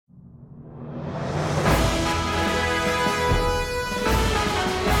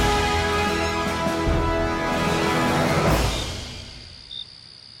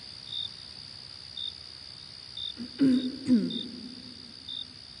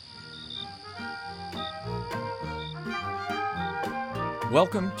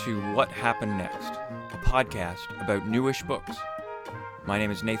Welcome to What Happened Next, a podcast about newish books. My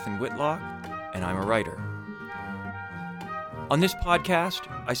name is Nathan Whitlock, and I'm a writer. On this podcast,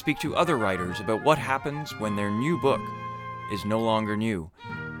 I speak to other writers about what happens when their new book is no longer new,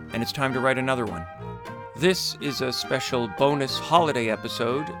 and it's time to write another one. This is a special bonus holiday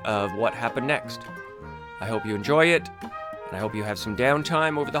episode of What Happened Next. I hope you enjoy it, and I hope you have some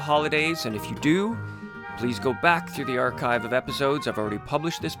downtime over the holidays, and if you do, please go back through the archive of episodes I've already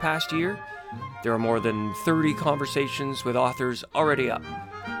published this past year. There are more than 30 conversations with authors already up,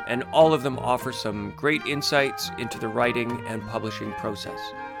 and all of them offer some great insights into the writing and publishing process.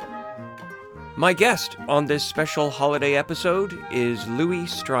 My guest on this special holiday episode is Louis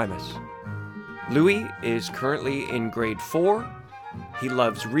Strimas. Louis is currently in grade 4. He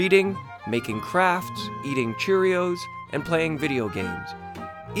loves reading, making crafts, eating Cheerios, and playing video games,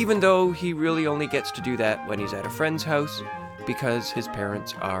 even though he really only gets to do that when he's at a friend's house because his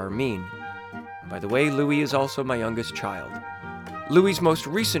parents are mean. By the way, Louis is also my youngest child. Louis's most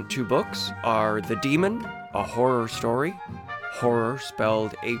recent 2 books are The Demon, a horror story, horror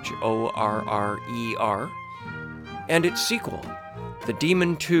spelled Horrer, and its sequel, The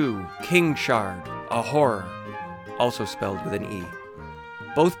Demon 2, King Shard, a horror, also spelled with an E.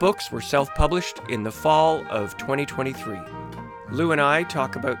 Both books were self-published in the fall of 2023. Lou and I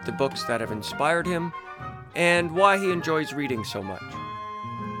talk about the books that have inspired him and why he enjoys reading so much.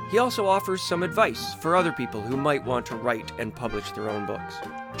 He also offers some advice for other people who might want to write and publish their own books.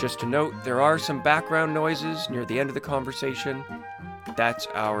 Just to note, there are some background noises near the end of the conversation. That's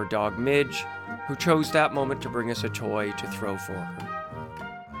our dog Midge, who chose that moment to bring us a toy to throw for her.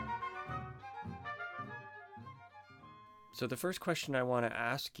 So the first question I want to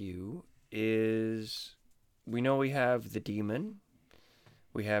ask you is, we know we have The Demon,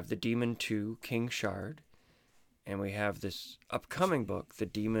 we have The Demon 2, King Shard, and we have this upcoming book, The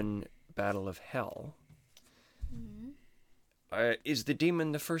Demon Battle of Hell. Mm-hmm. Is The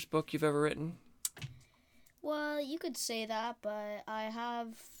Demon the first book you've ever written? Well, you could say that, but I have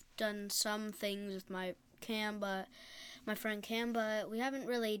done some things with my friend Cam, but we haven't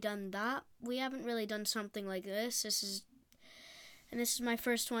really done that. We haven't really done something like this. This is my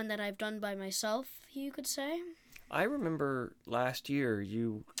first one that I've done by myself, you could say. I remember last year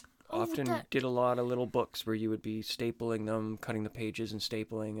you often did a lot of little books where you would be stapling them, cutting the pages and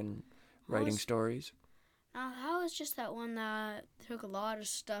stapling and writing stories. That was just that one that took a lot of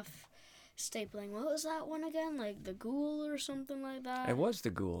stuff stapling. What was that one again? Like the Ghoul or something like that? It was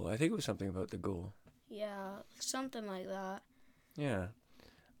the Ghoul. I think it was something about the Ghoul. Yeah, something like that. Yeah.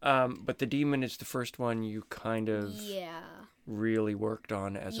 But The Demon is the first one you kind of really worked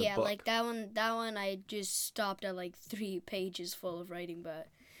on as a book. Yeah, like that one I just stopped at like 3 pages full of writing, but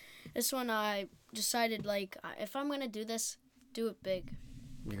this one I decided, like, if I'm going to do this, do it big.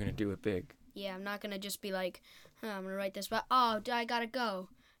 You're going to do it big. Yeah, I'm not going to just be like, I'm going to write this, but, I got to go.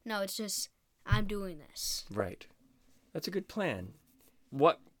 No, it's just, I'm doing this. Right. That's a good plan.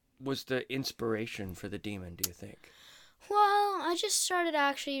 What was the inspiration for The Demon, do you think? Well, I just started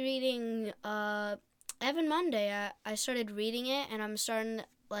actually reading Evan Monday. I started reading it, and I'm starting,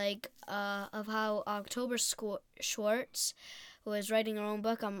 of how October Schwartz was writing her own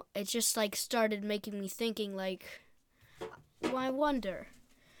book. It just, started making me thinking, well, I wonder.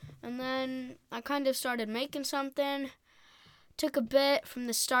 And then I kind of started making something, took a bit from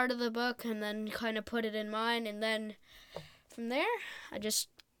the start of the book, and then kind of put it in mine, and then from there, I just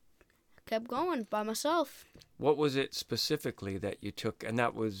kept going by myself. What was it specifically that you took, and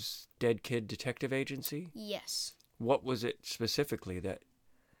that was Dead Kid Detective Agency? Yes. What was it specifically that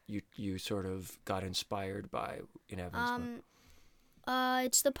you sort of got inspired by in Evan's book?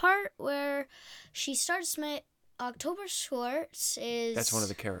 It's the part where she starts October Schwartz is... That's one of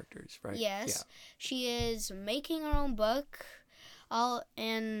the characters, right? Yes. Yeah. She is making her own book,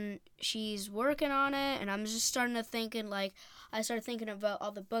 and she's working on it, and I'm just starting to thinking, I started thinking about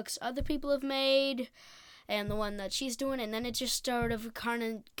all the books other people have made, and the one that she's doing, and then it just kind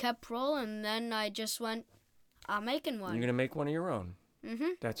of kept rolling, and then I just went, I'm making one. You're going to make one of your own? Mm-hmm.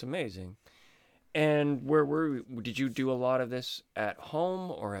 That's amazing. And did you do a lot of this at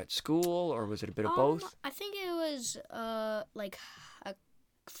home or at school, or was it a bit of both? I think it was a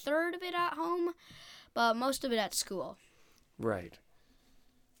third of it at home, but most of it at school. Right.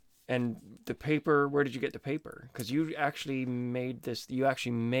 And the paper, where did you get the paper? Because you actually made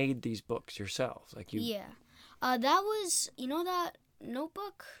these books yourself. Yeah. That was, that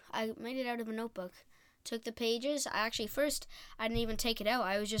notebook? I made it out of a notebook. Took the pages. I didn't even take it out.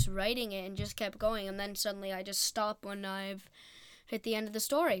 I was just writing it and just kept going. And then suddenly I just stopped when I've hit the end of the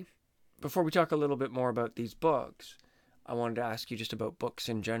story. Before we talk a little bit more about these books, I wanted to ask you just about books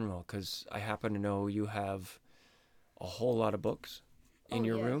in general, because I happen to know you have a whole lot of books in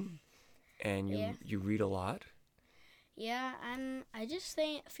your room, and you read a lot. Yeah, I just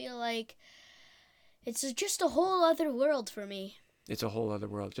feel like it's just a whole other world for me. It's a whole other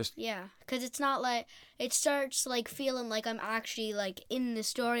world. Yeah, because it's not like, it starts like feeling like I'm actually like in the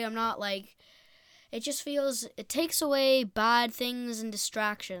story. I'm not like, it just feels, it takes away bad things and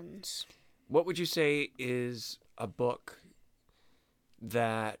distractions. What would you say is a book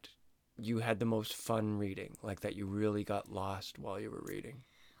that you had the most fun reading, like that you really got lost while you were reading?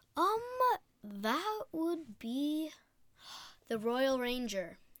 That would be The Royal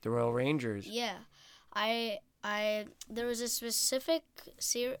Ranger. The Royal Rangers. Yeah, there was a specific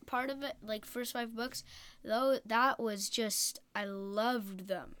part of it, like first 5 books, though that was just, I loved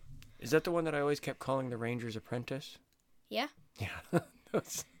them. Is that the one that I always kept calling The Ranger's Apprentice? Yeah. Yeah,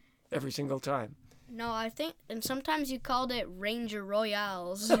 that's every single time. No, I think, and sometimes you called it Ranger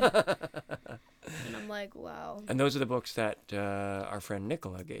Royales. And I'm like, wow. And those are the books that our friend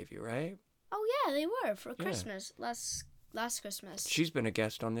Nicola gave you, right? Oh yeah, they were for Christmas, last Christmas. She's been a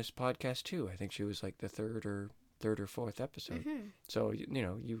guest on this podcast too. I think she was like the third or fourth episode. Mm-hmm. So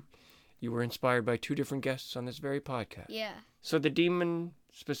you were inspired by 2 different guests on this very podcast. Yeah. So the demon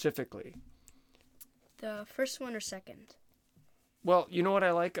specifically. The first one or second? Well, you know what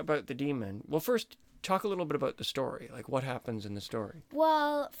I like about the demon? Well, first, talk a little bit about the story. Like, what happens in the story?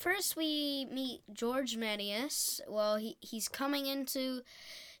 Well, first we meet George Manius. Well, he's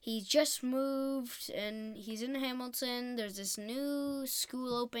just moved and he's in Hamilton. There's this new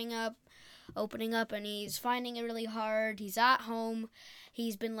school opening up, and he's finding it really hard. He's at home.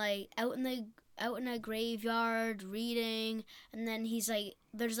 He's been like out in a graveyard reading, and then he's like,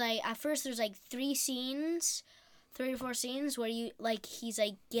 at first there's like 3 or 4 scenes where he's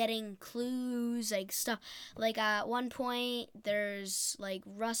like getting clues, like stuff. Like at one point there's like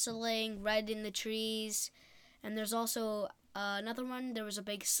rustling red in the trees, and there's also another one. There was a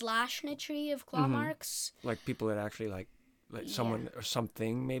big slash in a tree of claw marks. Like people that actually like someone or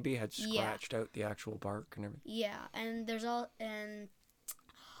something maybe had scratched out the actual bark and everything. Yeah, and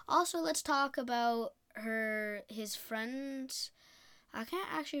also let's talk about his friend. I can't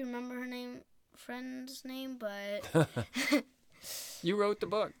actually remember friend's name, but You wrote the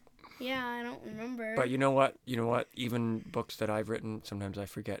book. Yeah, I don't remember. But you know what? Even books that I've written, sometimes I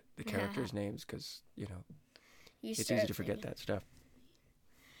forget the characters' names because, it's easy to forget that stuff.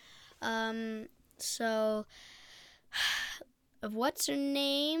 So, what's her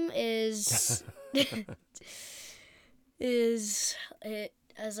name is as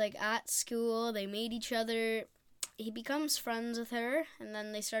like at school, they meet each other. He becomes friends with her, and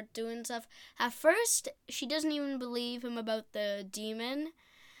then they start doing stuff. At first, she doesn't even believe him about the demon,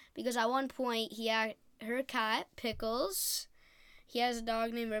 because at one point, her cat, Pickles, he has a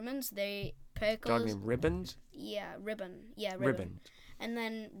dog named Ribbons. Dog named Ribbons? Yeah, Ribbon. Yeah, Ribbon. And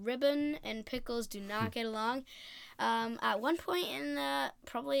then Ribbon and Pickles do not get along. At one point in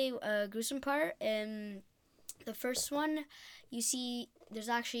probably a gruesome part in the first one, you see there's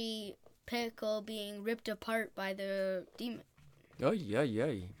actually Pickle being ripped apart by the demon. Oh, yeah.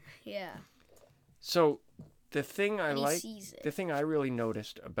 Yeah. So the thing the thing I really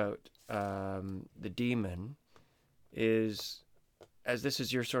noticed about the demon is, as this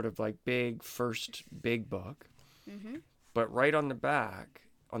is your sort of like first big book, but right on the back,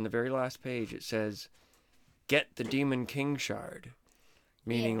 on the very last page, it says, "Get the Demon King Shard,"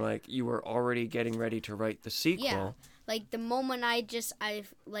 meaning like you were already getting ready to write the sequel. Yeah, like the moment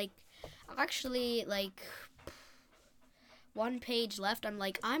actually like one page left, I'm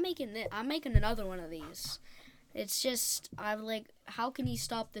like, I'm making another one of these. It's just, I'm like, how can you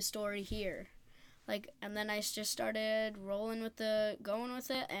stop the story here? Like, and then I just started going with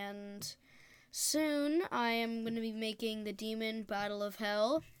it, and soon I am going to be making the Demon Battle of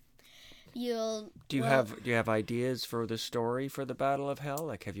Hell. Do you have ideas for the story for the Battle of Hell?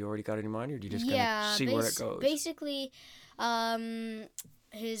 Like, have you already got it in mind, or do you just gonna see where it goes? Basically,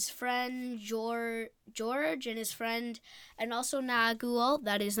 his friend George and his friend, and also Nagul,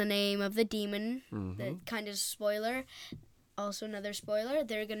 that is the name of the demon. That kind of spoiler. Also another spoiler.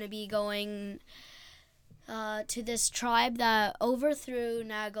 They're gonna be going to this tribe that overthrew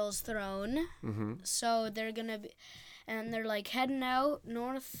Nagul's throne. So they're gonna be, and they're like heading out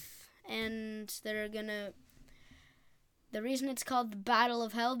north. And the reason it's called the Battle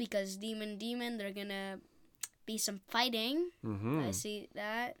of Hell, because demon, they're gonna be some fighting. I see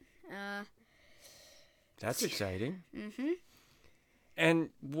that. That's exciting.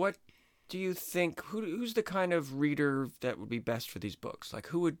 And what do you think, who's the kind of reader that would be best for these books? Like,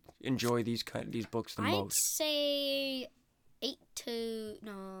 who would enjoy these books the I'd most? say 8 to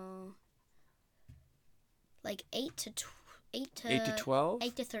 12?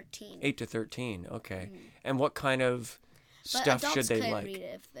 8 to 13. 8 to 13, okay. And what kind of stuff should they But adults like? can read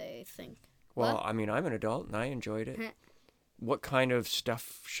it if they think. Well, What? I mean, I'm an adult and I enjoyed it. What kind of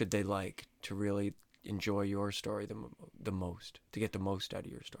stuff should they like to really enjoy your story the most, to get the most out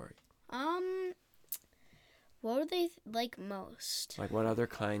of your story? What do they like most? Like, what other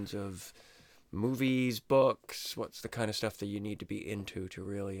kinds of movies, books? What's the kind of stuff that you need to be into to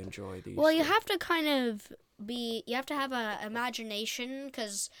really enjoy these? Well, you have to you have to have an imagination,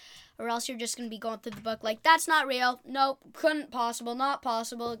 or else you're just going to be going through the book like, that's not real, nope, couldn't possible, not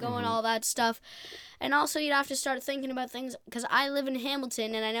possible, going all that stuff. And also you'd have to start thinking about things, because I live in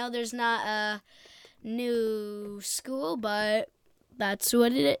Hamilton, and I know there's not a new school, but that's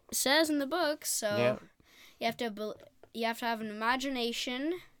what it says in the book, so Yeah. you have to have an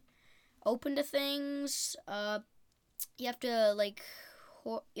imagination, open to things. You have to like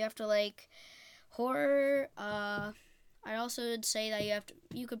horror. I also would say that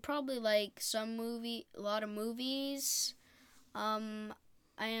you could probably like a lot of movies, and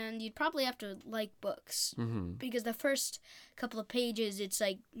you'd probably have to like books, because the first couple of pages it's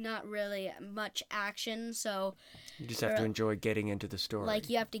like not really much action, so You just have to enjoy getting into the story. like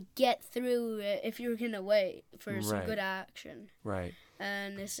you have to get through it if you're gonna wait for some Right. good action. Right.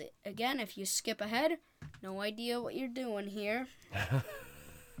 And again, if you skip ahead, no idea what you're doing here.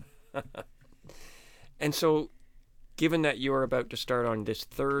 And so, given that you're about to start on this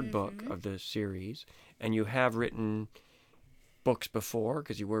third book of the series, and you have written books before,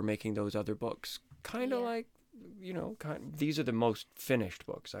 because you were making those other books, kind of Yeah. like, these are the most finished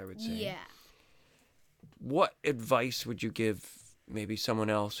books, I would say. Yeah. What advice would you give maybe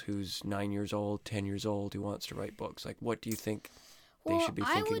someone else who's 9 years old, 10 years old, who wants to write books? Like, what do you think they should be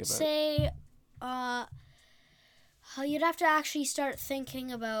thinking about? I would say, you'd have to actually start thinking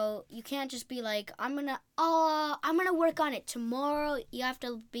about. You can't just be like, I'm gonna work on it tomorrow. You have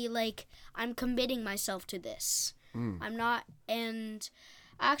to be like, I'm committing myself to this. I'm not, and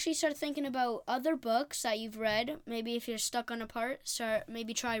actually start thinking about other books that you've read. Maybe if you're stuck on a part,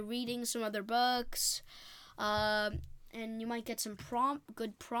 maybe try reading some other books, and you might get some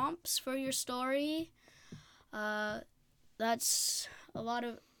good prompts for your story. That's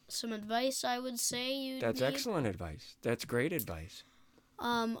some advice I would say. That's excellent advice. That's great advice.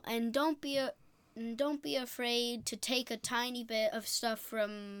 And don't be afraid to take a tiny bit of stuff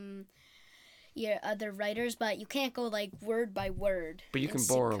from your other writers, but you can't go like word by word. But you can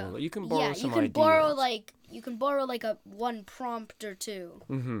borrow. You can borrow some you can ideas. borrow like a one prompt or two,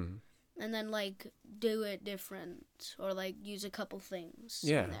 Mm-hmm. and then like do it different, or like use a couple things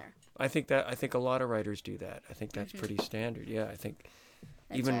Yeah. in there. I think a lot of writers do that. I think that's pretty standard. Yeah, I think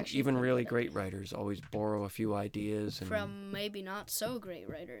That's actually even a really good great idea. writers always borrow a few ideas From maybe not so great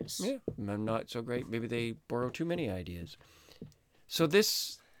writers. Yeah, not so great. Maybe they borrow too many ideas. So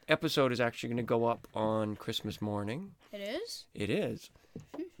this episode is actually going to go up on Christmas morning. It is? It is.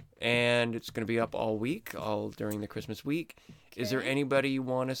 And it's going to be up all week, all during the Christmas week. Is there Okay. anybody you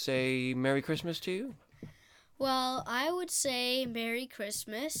want to say Merry Christmas to? Well, I would say Merry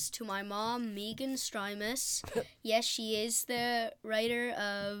Christmas to my mom, Megan Strimas. Yes, she is the writer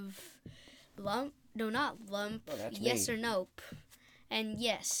of Lump. No, not Lump. Oh, that's Yes me. or Nope. And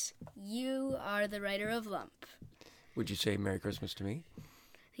yes, you are the writer of Lump. Would you say Merry Christmas to me?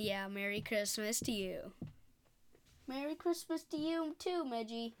 Yeah, Merry Christmas to you. Merry Christmas to you too,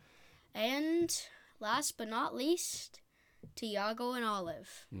 Meggie. And last but not least, to Yago and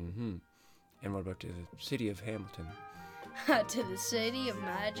Olive. Mm-hmm. And what about to the city of Hamilton? To the city of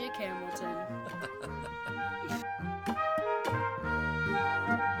magic, Hamilton.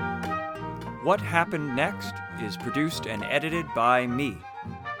 What Happened Next is produced and edited by me.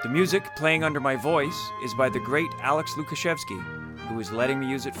 The music playing under my voice is by the great Alex Lukashevsky, who is letting me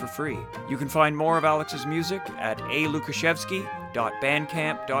use it for free. You can find more of Alex's music at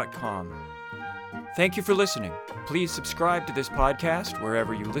alukashevsky.bandcamp.com. Thank you for listening. Please subscribe to this podcast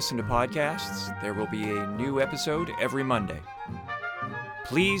wherever you listen to podcasts. There will be a new episode every Monday.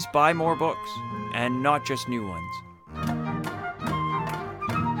 Please buy more books, and not just new ones.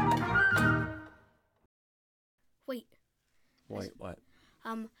 Wait. Wait, what?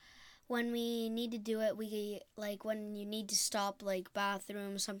 When we need to do it, when you need to stop, like,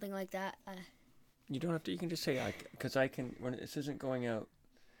 bathroom, something like that. You don't have to. You can just say because I can. When this isn't going out,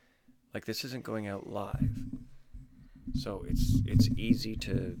 this isn't going out live, so it's easy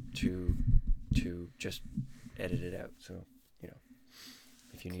to just edit it out. So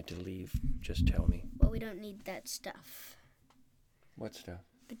if you need to leave, just tell me. Well, we don't need that stuff. What stuff?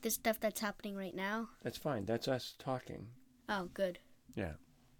 Like the stuff that's happening right now. That's fine. That's us talking. Oh, good. Yeah.